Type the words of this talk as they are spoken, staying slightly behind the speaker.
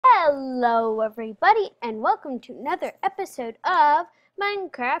Hello everybody and welcome to another episode of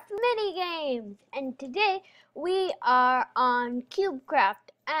Minecraft Minigames. And today we are on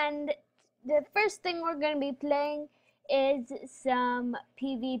CubeCraft, and the first thing we're going to be playing is some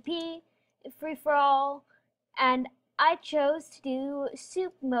PvP, free-for-all, and I chose to do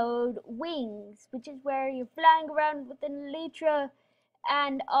Soup Mode Wings, which is where you're flying around with an elytra,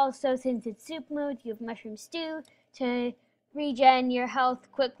 and also since it's Soup Mode you have Mushroom Stew to regen your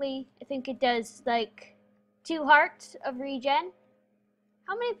health quickly. I think it does like 2 hearts of regen.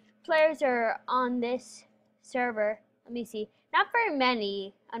 How many players are on this server? Let me see. Not very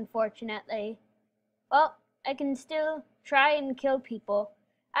many, unfortunately. Well, I can still try and kill people.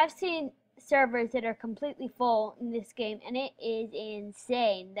 I've seen servers that are completely full in this game, and it is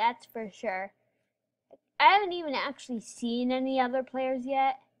insane, that's for sure. I haven't even actually seen any other players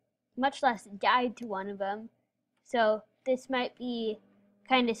yet, much less died to one of them. So this might be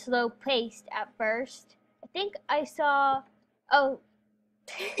kind of slow paced at first. I think I saw, I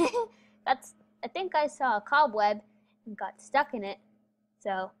think I saw a cobweb and got stuck in it.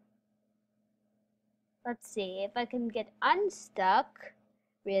 So let's see if I can get unstuck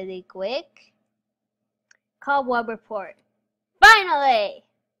really quick. Cobweb report. Finally!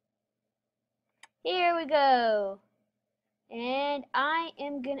 Here we go. And I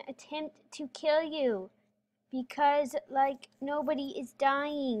am gonna attempt to kill you, because like nobody is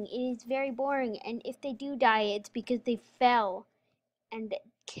dying. It is very boring, and if they do die, it's because they fell and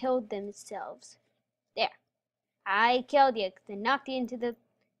killed themselves. There, I killed you because I knocked you into the,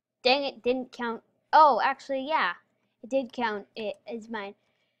 dang, it didn't count. Oh, actually, yeah, it did count it as mine.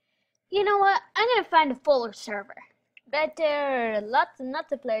 You know what, I'm gonna find a fuller server. Better, lots and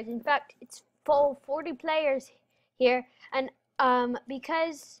lots of players. In fact, it's full 40 players here, and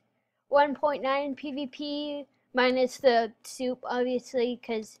because 1.9 PvP minus the soup, obviously,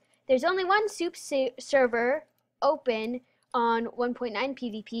 because there's only one soup server open on 1.9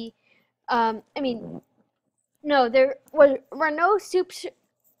 PvP. No, there were no soups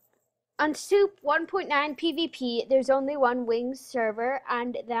on soup 1.9 PvP. There's only one Wings server,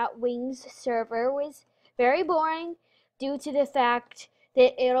 and that Wings server was very boring due to the fact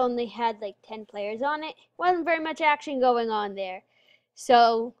that it only had like 10 players on it. Wasn't very much action going on there.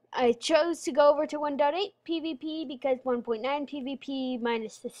 So I chose to go over to 1.8 PvP because 1.9 PvP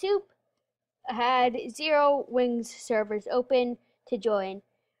minus the soup had 0 Wings servers open to join.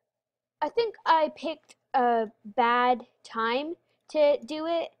 I think I picked a bad time to do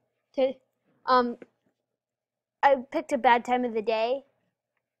it. I picked a bad time of the day.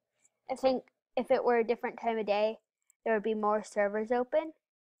 I think if it were a different time of day, there would be more servers open.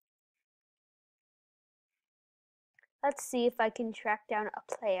 Let's see if I can track down a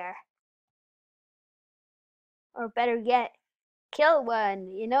player. Or better yet, kill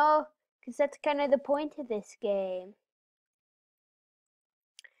one, you know? Because that's kind of the point of this game.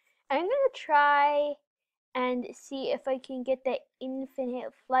 I'm going to try and see if I can get the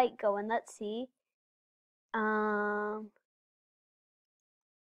infinite flight going. Let's see. 30,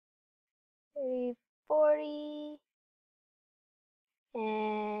 40.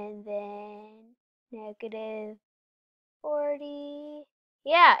 And then negative 40.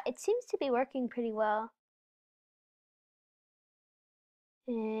 Yeah, it seems to be working pretty well.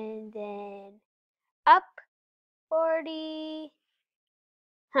 And then up 40.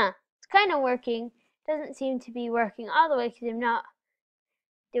 Huh, it's kind of working. Doesn't seem to be working all the way because I'm not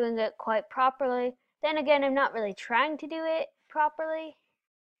doing it quite properly. Then again, I'm not really trying to do it properly.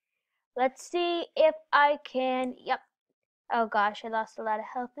 Let's see if I can. Yep. Oh gosh, I lost a lot of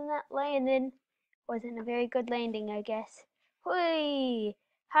health in that landing. Wasn't a very good landing, I guess. Whee!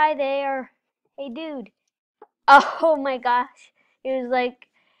 Hi there. Hey, dude. Oh my gosh. It was like,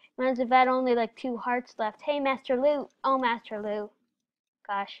 must have had only like 2 hearts left. Hey, Master Lou. Oh, Master Lou.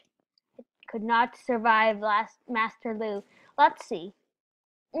 Gosh. I could not survive last Master Lou. Let's see.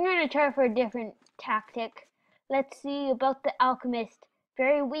 I'm going to try for a different tactic. Let's see about the alchemist.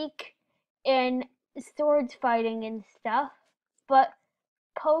 Very weak in swords fighting and stuff, but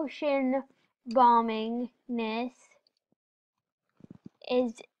potion bommingness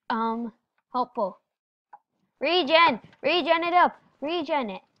is helpful. Regen it up,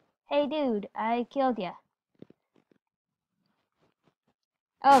 regen it. Hey dude, I killed ya.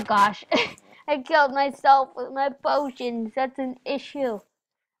 Oh gosh, I killed myself with my potions. That's an issue.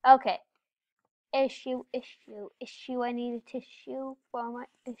 Okay, issue. I need a tissue for my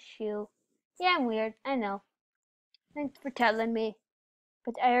issue. Yeah, I'm weird, I know. Thanks for telling me,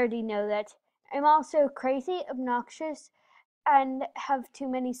 but I already know that. I'm also crazy, obnoxious, and have too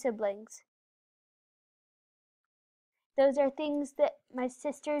many siblings. Those are things that my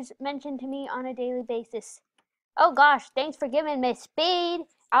sisters mention to me on a daily basis. Oh gosh, thanks for giving me speed.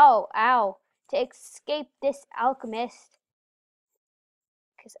 Ow, ow. To escape this alchemist.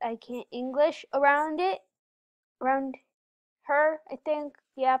 Because I can't English around it. Around her, I think.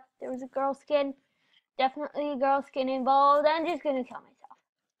 Yep, there was a girl skin. Definitely a girl skin involved. I'm just gonna kill myself.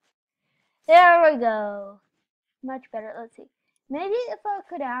 There we go. Much better. Let's see. Maybe if I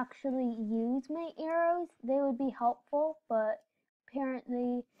could actually use my arrows, they would be helpful, but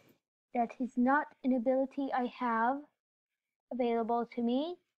apparently that is not an ability I have available to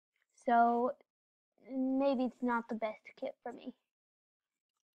me. So maybe it's not the best kit for me.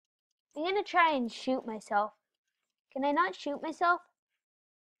 I'm gonna try and shoot myself. Can I not shoot myself?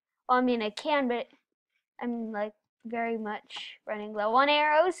 Well, I mean, I can, but I'm like very much running low on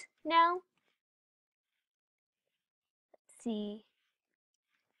arrows now. Let's see.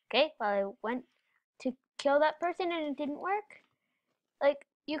 Okay, well, I went to kill that person and it didn't work. Like,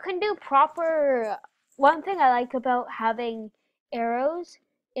 you can do proper. One thing I like about having arrows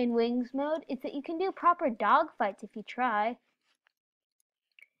in wings mode is that you can do proper dogfights if you try.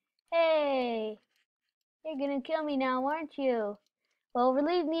 Hey, you're gonna kill me now, aren't you? Well,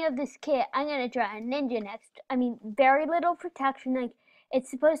 relieve me of this kit. I'm gonna try a ninja next. I mean, very little protection. Like, it's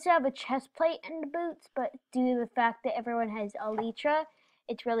supposed to have a chest plate and boots, but due to the fact that everyone has elytra,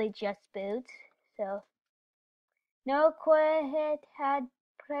 it's really just boots. So, no had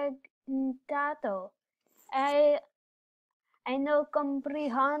preguntado. I I no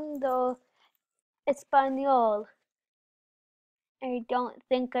comprehendo español. I don't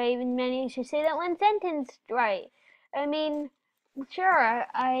think I even managed to say that one sentence right. I mean, sure,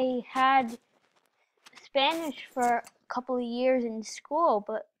 I had Spanish for a couple of years in school,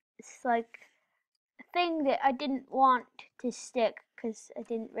 but it's like a thing that I didn't want to stick because I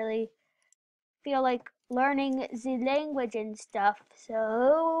didn't really feel like learning the language and stuff.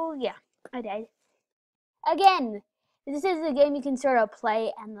 So, yeah, I did. Again, this is a game you can sort of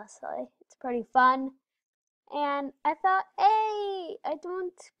play endlessly. It's pretty fun. And I thought, hey, I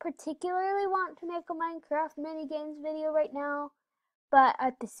don't particularly want to make a Minecraft minigames video right now, but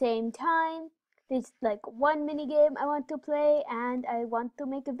at the same time, there's like one minigame I want to play, and I want to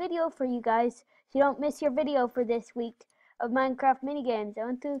make a video for you guys so you don't miss your video for this week of Minecraft minigames. I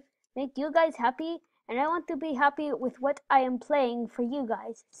want to make you guys happy, and I want to be happy with what I am playing for you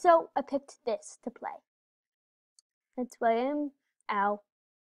guys. So I picked this to play. That's why I'm,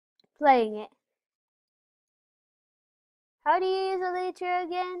 playing it. How do you use Elytra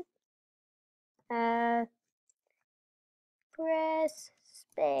again? Press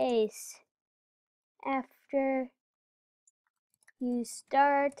space after you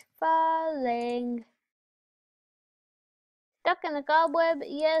start falling. Stuck in the cobweb?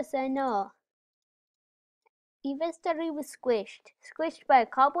 Yes, I know. Evesthery was squished. Squished by a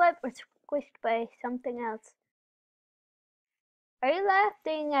cobweb or squished by something else? Are you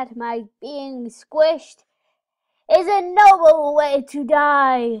laughing at my being squished? It's a noble way to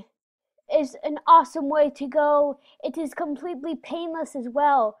die. It's an awesome way to go. It is completely painless as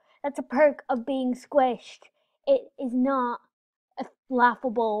well. That's a perk of being squished. It is not a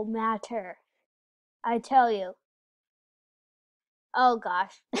laughable matter, I tell you. Oh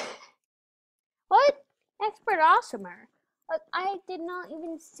gosh. What? Expert awesomer. Like, I did not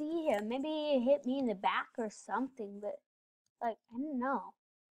even see him. Maybe he hit me in the back or something, but like, I don't know.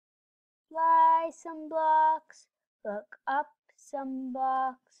 Fly some blocks, look up some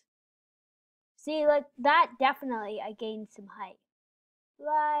blocks. See, like that definitely I gained some height.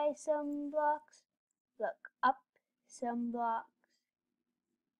 Fly some blocks, look up some blocks.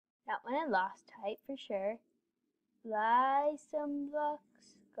 That one I lost height for sure. Fly some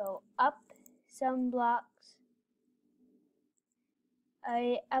blocks, go up some blocks.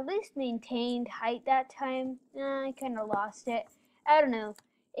 I at least maintained height that time. I kind of lost it. I don't know.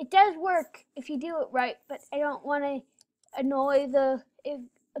 It does work if you do it right, but I don't want to annoy the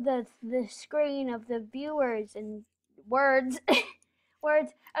screen of the viewers and words.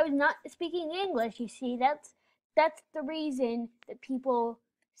 Words. I was not speaking English. You see, that's the reason that people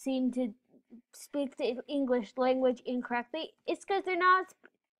seem to speak the English language incorrectly. It's because they're not.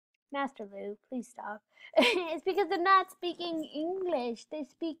 Master Lou, please stop. It's because they're not speaking English. They're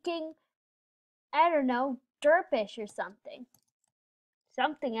speaking, I don't know, Derpish or something.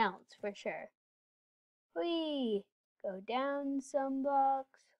 Something else for sure. Whee! Go down some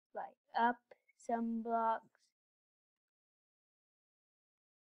blocks, fly up some blocks.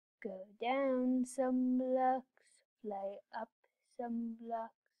 Go down some blocks, fly up some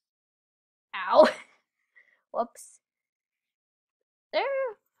blocks. Ow! Whoops. There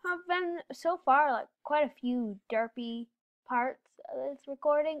have been so far like quite a few derpy parts of this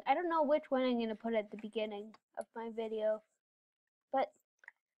recording. I don't know which one I'm gonna put at the beginning of my video, but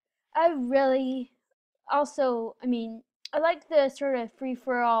I really also, I like the sort of free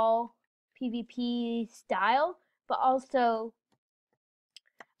for all PvP style, but also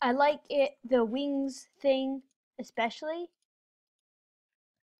I like the wings thing especially.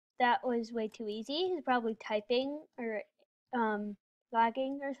 That was way too easy. He's probably typing or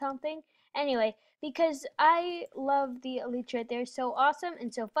lagging or something. Anyway, because I love the Elytra, they're so awesome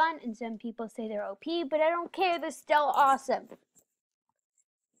and so fun, and some people say they're OP, but I don't care, they're still awesome.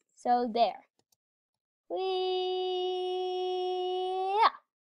 So there. Yeah.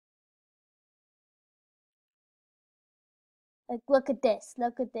 Like, look at this,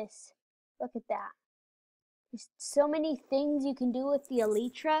 look at this, look at that. There's so many things you can do with the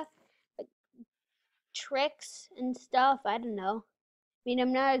Elytra, like tricks and stuff, I don't know.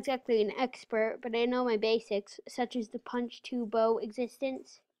 I'm not exactly an expert, but I know my basics, such as the punch two bow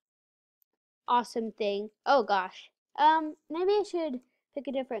existence. Awesome thing. Oh gosh. Maybe I should pick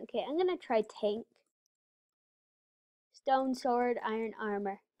a different kit. I'm gonna try tank. Stone sword, iron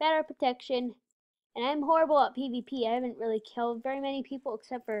armor. Better protection. And I'm horrible at PvP. I haven't really killed very many people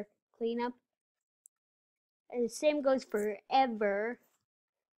except for cleanup. And the same goes for ever.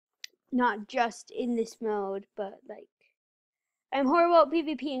 Not just in this mode, but like I'm horrible at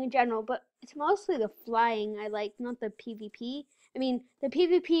PvP in general, but it's mostly the flying I like, not the PvP. The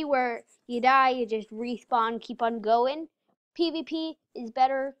PvP where you die, you just respawn, keep on going. PvP is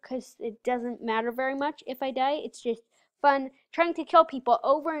better because it doesn't matter very much if I die. It's just fun trying to kill people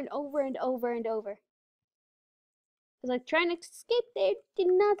over and over and over and over. It's like trying to escape there did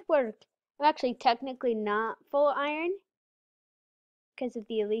not work. I'm actually technically not full iron because of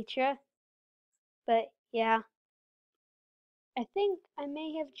the Elytra, but yeah. I think I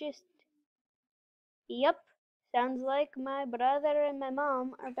may have just. Yep, sounds like my brother and my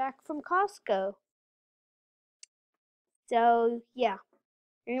mom are back from Costco. So, yeah,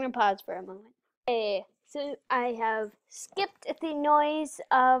 we're gonna pause for a moment. Okay, so I have skipped the noise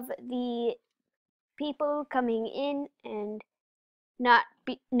of the people coming in and not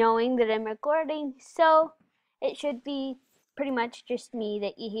knowing that I'm recording, so it should be pretty much just me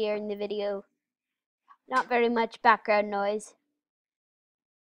that you hear in the video. Not very much background noise.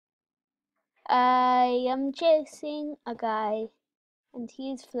 I am chasing a guy, and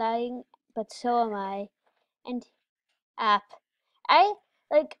he's flying, but so am I. And app. I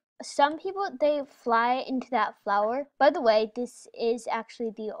like some people they fly into that flower. By the way, this is actually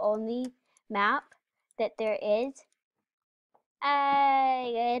the only map that there is.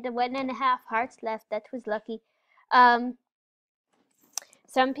 I had 1.5 hearts left. That was lucky. Some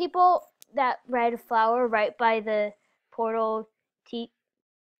people that ride a flower right by the portal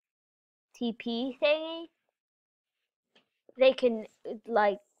TP thingy, they can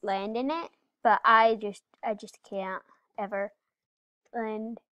like land in it, but I just can't ever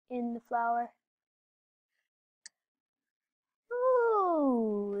land in the flower.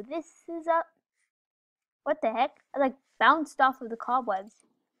 Ooh, this is up. What the heck? I like bounced off of the cobwebs.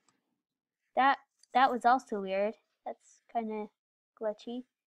 That that was also weird. That's kind of glitchy.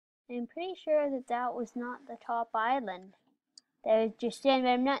 I'm pretty sure that that was not the top island. That was just in, but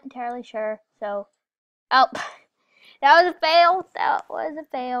I'm not entirely sure. So, oh, that was a fail. That was a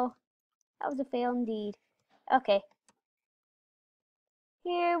fail. That was a fail indeed. Okay,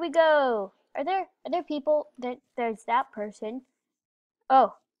 here we go. Are there people? There's that person.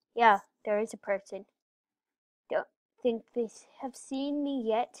 Oh, yeah, there is a person. Don't think they have seen me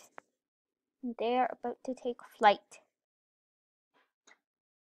yet. They are about to take flight.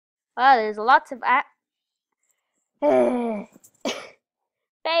 Wow, there's lots of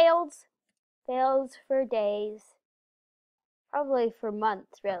fails. Fails for days. Probably for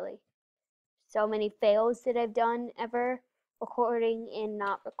months, really. So many fails that I've done ever. Recording and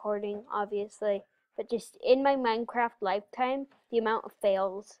not recording, obviously. But just in my Minecraft lifetime, the amount of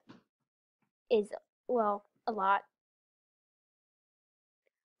fails is, well, a lot.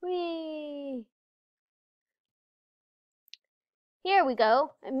 Whee! Here we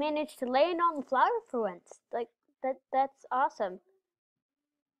go. I managed to land on the flower for once. Like, that's awesome.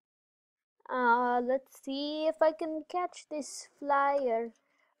 Let's see if I can catch this flyer.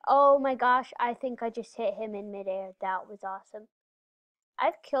 Oh my gosh, I think I just hit him in midair. That was awesome.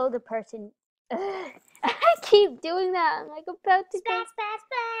 I've killed a person. I keep doing that. I'm like about to go.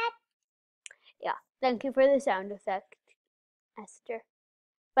 Spat. Yeah, thank you for the sound effect, Esther.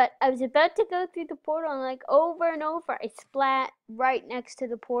 But I was about to go through the portal and like over and over, I splat right next to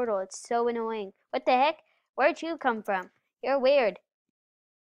the portal. It's so annoying. What the heck? Where'd you come from? You're weird.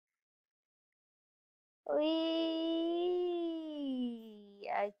 Whee!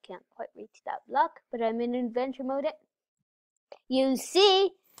 I can't quite reach that block, but I'm in adventure mode. You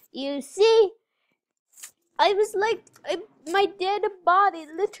see, I was like, my dead body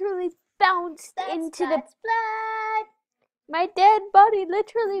literally bounced into the. My dead body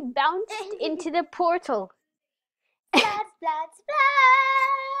literally bounced into the portal. Splat, splat,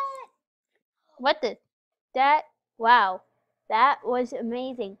 splat! What the? That, wow. That was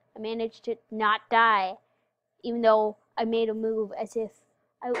amazing. I managed to not die, even though I made a move as if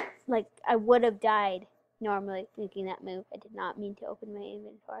I would have died normally making that move. I did not mean to open my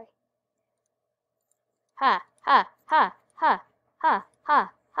inventory. Ha, ha, ha, ha, ha,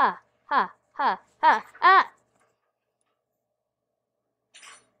 ha, ha, ha, ha, ha, ah!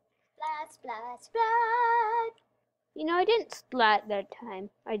 Splat, splat, splat! You know, I didn't splat that time.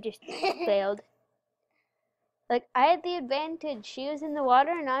 I just failed. Like, I had the advantage. She was in the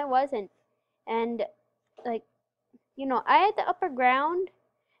water and I wasn't. And, like, you know, I had the upper ground.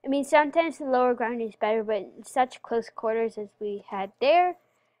 I mean, sometimes the lower ground is better, but in such close quarters as we had there,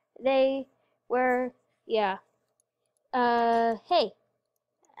 they were, yeah. Hey,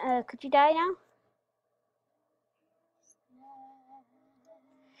 could you die now?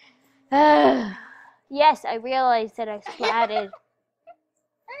 Yes, I realized that I splatted.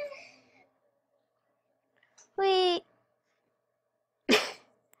 Wait.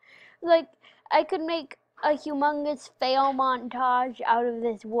 Like, I could make a humongous fail montage out of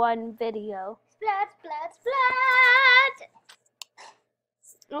this one video. Splat, splat, splat!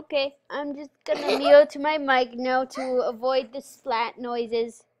 Okay, I'm just gonna mute my mic now to avoid the splat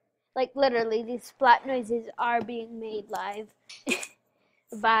noises. Like, literally, these splat noises are being made live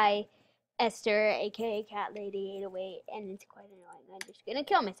by Esther, aka Cat Lady 808, and it's quite annoying. I'm just gonna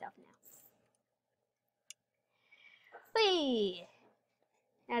kill myself now. Whee!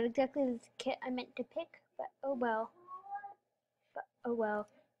 Not exactly the kit I meant to pick, but oh well. But oh well.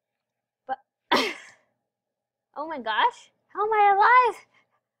 But oh my gosh, how am I alive?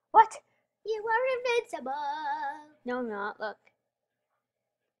 What? You are invincible! No, I'm not. Look.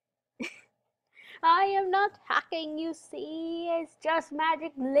 I am not hacking, you see. It's just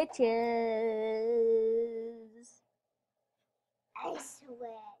magic glitches. I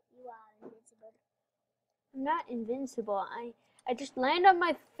swear, you are invincible. I'm not invincible. I just land on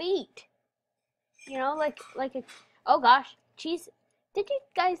my feet. You know, like a. Oh gosh, cheese. Did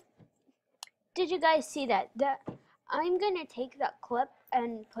you guys see that? I'm gonna take that clip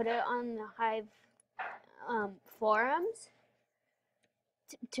and put it on the Hive forums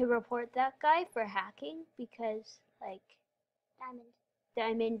to report that guy for hacking because like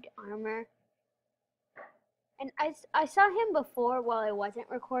diamond armor. And I saw him before while I wasn't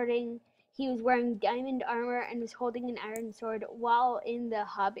recording. He was wearing diamond armor and was holding an iron sword while in the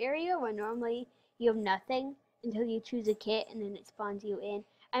hub area where normally you have nothing until you choose a kit and then it spawns you in.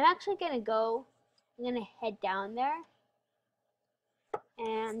 I'm actually I'm gonna head down there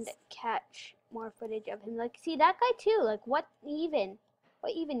and catch more footage of him. Like, see that guy too, like what even?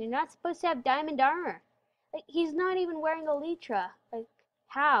 What even? You're not supposed to have diamond armor. Like, he's not even wearing elytra. Like,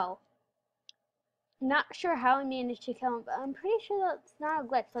 how? Not sure how I managed to kill him, but I'm pretty sure that's not a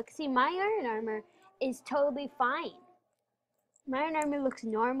glitch. Like, see, my iron armor is totally fine. My iron armor looks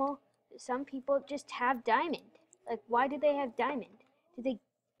normal. Some people just have diamond. Like, why do they have diamond? Did they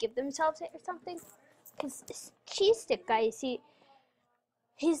give themselves it or something? Because this cheese stick guy, you see,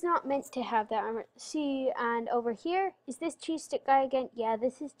 he's not meant to have that armor. See, and over here, is this cheese stick guy again? Yeah,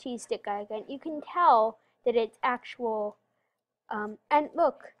 this is cheese stick guy again. You can tell that it's actual, and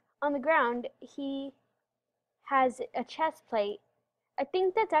look, on the ground, he has a chest plate. I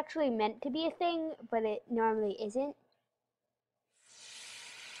think that's actually meant to be a thing, but it normally isn't.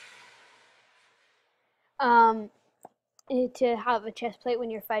 To have a chest plate when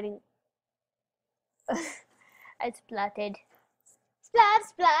you're fighting. I splatted. Splat,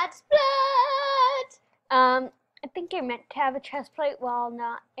 splat, splat! I think you're meant to have a chest plate while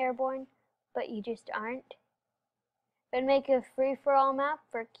not airborne, but you just aren't. Then make a free-for-all map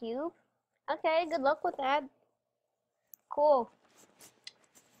for Cube. Okay, good luck with that. Cool.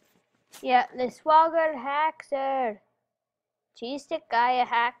 Yeah, the Swagger Hacker. Cheese stick guy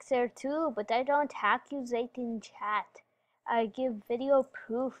hacks her too, but I don't accusate in chat. I give video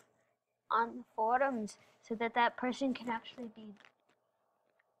proof on the forums so that that person can actually be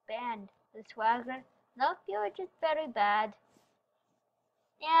banned. The Swagger, nope, you're just very bad.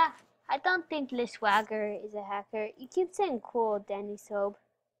 Yeah, I don't think the Swagger is a hacker. You keep saying cool, Danny Sob.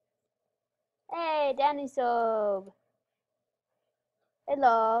 Hey, Danny Sob.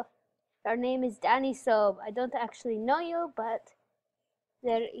 Hello. Our name is Danny Sob. I don't actually know you, but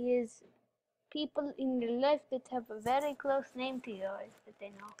there is people in your life that have a very close name to yours that they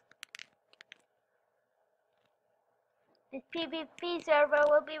know. This PvP server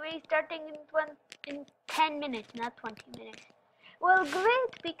will be restarting in 10 minutes, not 20 minutes. Well,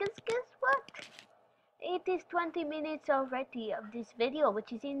 great, because guess what? It is 20 minutes already of this video,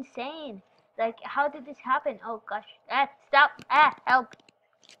 which is insane. Like, how did this happen? Oh gosh. Stop. Help.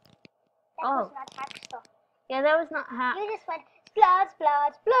 That was not hacksaw. Yeah, that was not hack. You just went splat,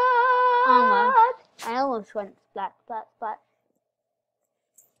 splat, splat. Almost. I almost went splat, splat, splat.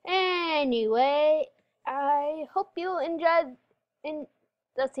 Anyway, I hope you enjoyed.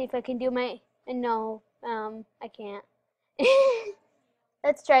 Let's see if I can do my. No, I can't.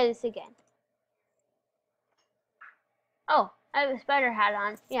 Let's try this again. Oh, I have a spider hat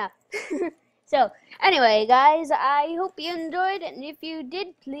on. Yeah. So, anyway, guys, I hope you enjoyed, and if you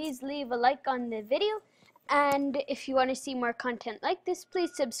did, please leave a like on the video. And if you want to see more content like this,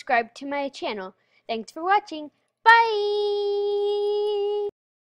 please subscribe to my channel. Thanks for watching. Bye!